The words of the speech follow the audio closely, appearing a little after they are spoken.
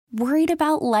Worried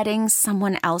about letting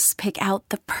someone else pick out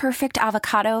the perfect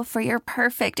avocado for your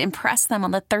perfect impress them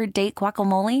on the third date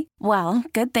guacamole? Well,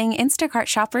 good thing Instacart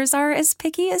shoppers are as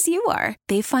picky as you are.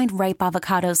 They find ripe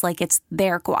avocados like it's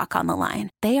their guac on the line.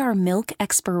 They are milk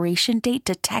expiration date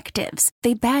detectives.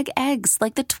 They bag eggs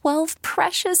like the 12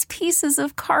 precious pieces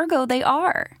of cargo they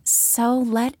are. So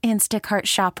let Instacart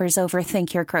shoppers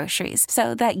overthink your groceries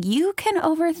so that you can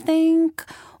overthink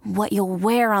what you'll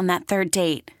wear on that third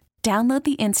date. Download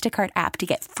the Instacart app to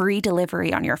get free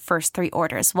delivery on your first 3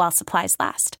 orders while supplies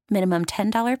last. Minimum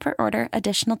 $10 per order.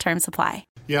 Additional terms apply.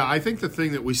 Yeah, I think the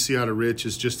thing that we see out of Rich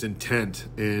is just intent,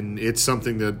 and it's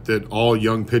something that all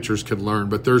young pitchers can learn,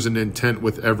 but there's an intent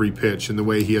with every pitch and the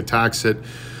way he attacks it.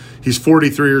 He's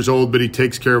 43 years old, but he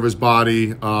takes care of his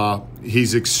body.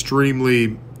 He's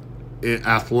extremely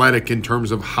athletic in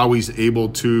terms of how he's able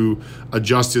to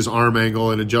adjust his arm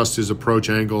angle and adjust his approach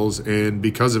angles, and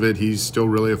because of it, he's still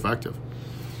really effective.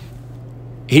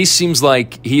 He seems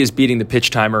like he is beating the pitch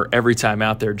timer every time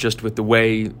out there just with the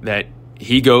way that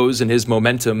he goes and his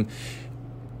momentum.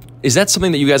 Is that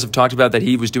something that you guys have talked about that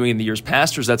he was doing in the years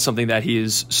past, or is that something that he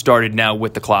has started now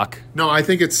with the clock? No, I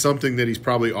think it's something that he's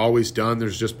probably always done.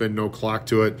 There's just been no clock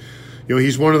to it. You know,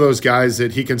 he's one of those guys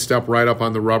that he can step right up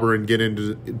on the rubber and get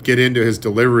into his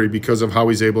delivery because of how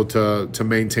he's able to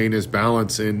maintain his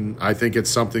balance, and I think it's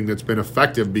something that's been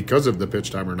effective because of the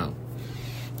pitch timer now.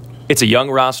 It's a young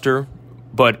roster,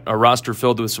 but a roster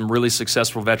filled with some really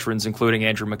successful veterans, including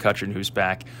Andrew McCutchen, who's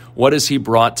back. What has he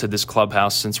brought to this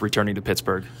clubhouse since returning to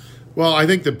Pittsburgh? Well, I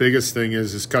think the biggest thing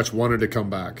is Kutch wanted to come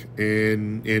back,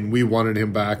 and we wanted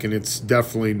him back, and it's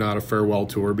definitely not a farewell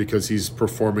tour because he's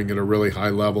performing at a really high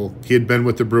level. He had been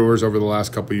with the Brewers over the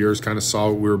last couple of years, kind of saw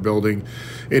what we were building,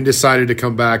 and decided to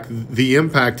come back. The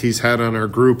impact he's had on our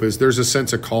group is there's a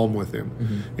sense of calm with him.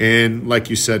 Mm-hmm. And like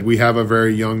you said, we have a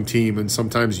very young team, and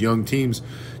sometimes young teams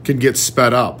can get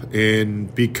sped up,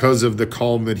 and because of the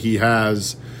calm that he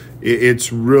has,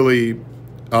 it's really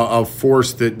a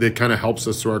force that kind of helps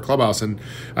us through our clubhouse. And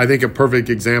I think a perfect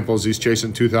example is he's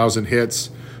chasing 2,000 hits.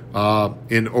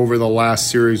 And over the last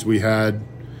series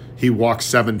he walked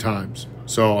 7 times.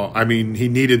 So, I mean, he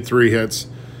needed 3 hits.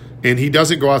 And he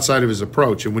doesn't go outside of his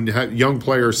approach. And when young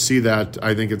players see that,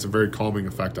 I think it's a very calming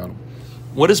effect on them.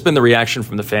 What has been the reaction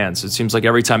from the fans? It seems like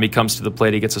every time he comes to the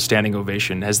plate, he gets a standing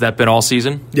ovation. Has that been all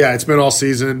season? Yeah, it's been all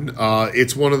season.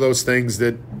 It's one of those things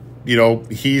that, you know,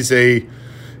 he's a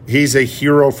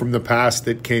hero from the past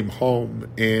that came home,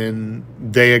 and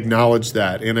they acknowledge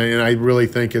that. And I really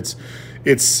think it's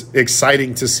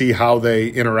exciting to see how they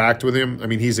interact with him. I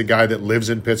mean, he's a guy that lives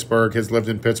in Pittsburgh, has lived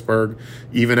in Pittsburgh,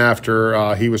 even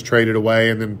after he was traded away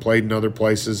and then played in other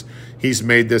places. He's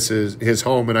made this his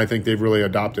home, and I think they've really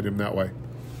adopted him that way.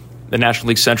 The National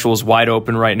League Central is wide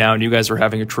open right now, and you guys are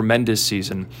having a tremendous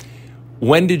season.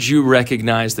 When did you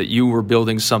recognize that you were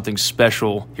building something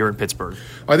special here in Pittsburgh?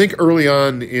 I think early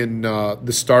on in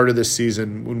the start of this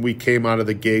season, when we came out of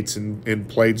the gates and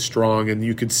played strong, and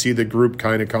you could see the group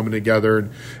kind of coming together. And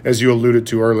as you alluded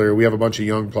to earlier, we have a bunch of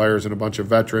young players and a bunch of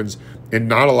veterans and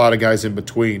not a lot of guys in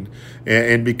between.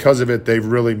 And because of it, they've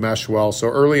really meshed well. So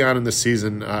early on in the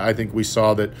season, I think we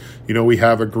saw that, you know, we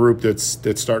have a group that's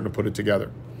starting to put it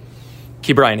together.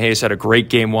 Ke'Bryan Hayes had a great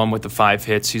game 1 with the 5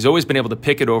 hits. He's always been able to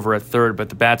pick it over at third, but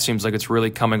the bat seems like it's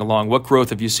really coming along. What growth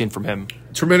have you seen from him?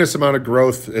 Tremendous amount of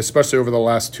growth, especially over the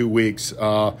last 2 weeks.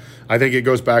 I think it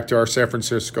goes back to our San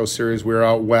Francisco series. We were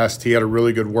out west. He had a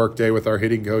really good work day with our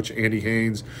hitting coach, Andy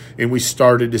Haynes, and we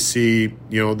started to see,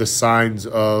 you know, the signs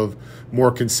of more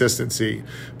consistency.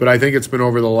 But I think it's been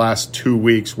over the last 2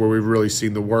 weeks where we've really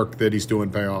seen the work that he's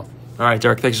doing pay off. All right,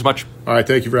 Derek, thanks so much. All right,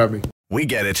 thank you for having me. We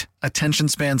get it. Attention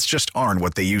spans just aren't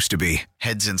what they used to be.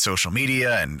 Heads in social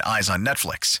media and eyes on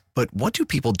Netflix. But what do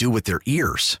people do with their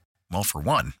ears? Well, for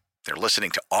one, they're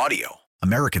listening to audio.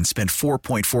 Americans spend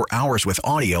 4.4 hours with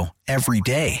audio every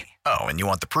day. Oh, and you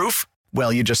want the proof?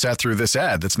 Well, you just sat through this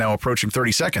ad that's now approaching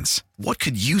 30 seconds. What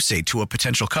could you say to a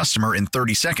potential customer in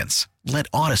 30 seconds? Let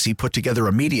Odyssey put together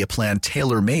a media plan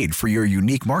tailor-made for your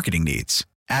unique marketing needs.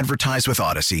 Advertise with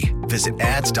Odyssey. Visit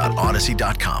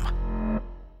ads.odyssey.com.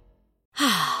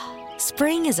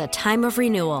 Spring is a time of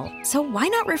renewal, so why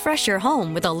not refresh your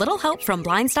home with a little help from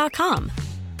Blinds.com?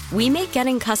 We make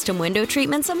getting custom window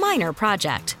treatments a minor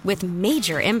project with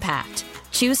major impact.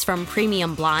 Choose from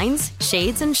premium blinds,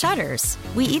 shades, and shutters.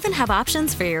 We even have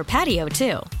options for your patio,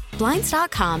 too.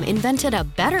 Blinds.com invented a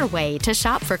better way to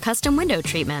shop for custom window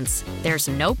treatments. There's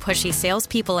no pushy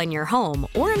salespeople in your home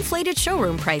or inflated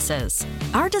showroom prices.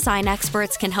 Our design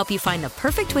experts can help you find the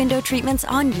perfect window treatments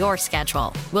on your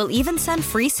schedule. We'll even send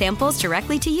free samples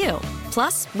directly to you.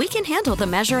 Plus, we can handle the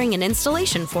measuring and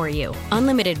installation for you.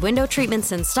 Unlimited window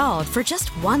treatments installed for just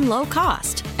one low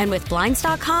cost. And with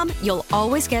Blinds.com, you'll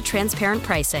always get transparent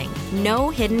pricing. No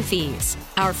hidden fees.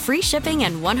 Our free shipping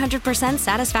and 100%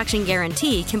 satisfaction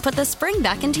guarantee can put the spring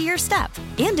back into your step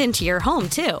and into your home,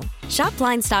 too. Shop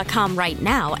Blinds.com right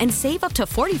now and save up to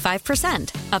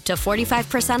 45%. Up to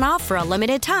 45% off for a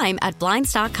limited time at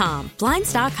Blinds.com.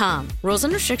 Blinds.com. Rules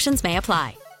and restrictions may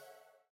apply.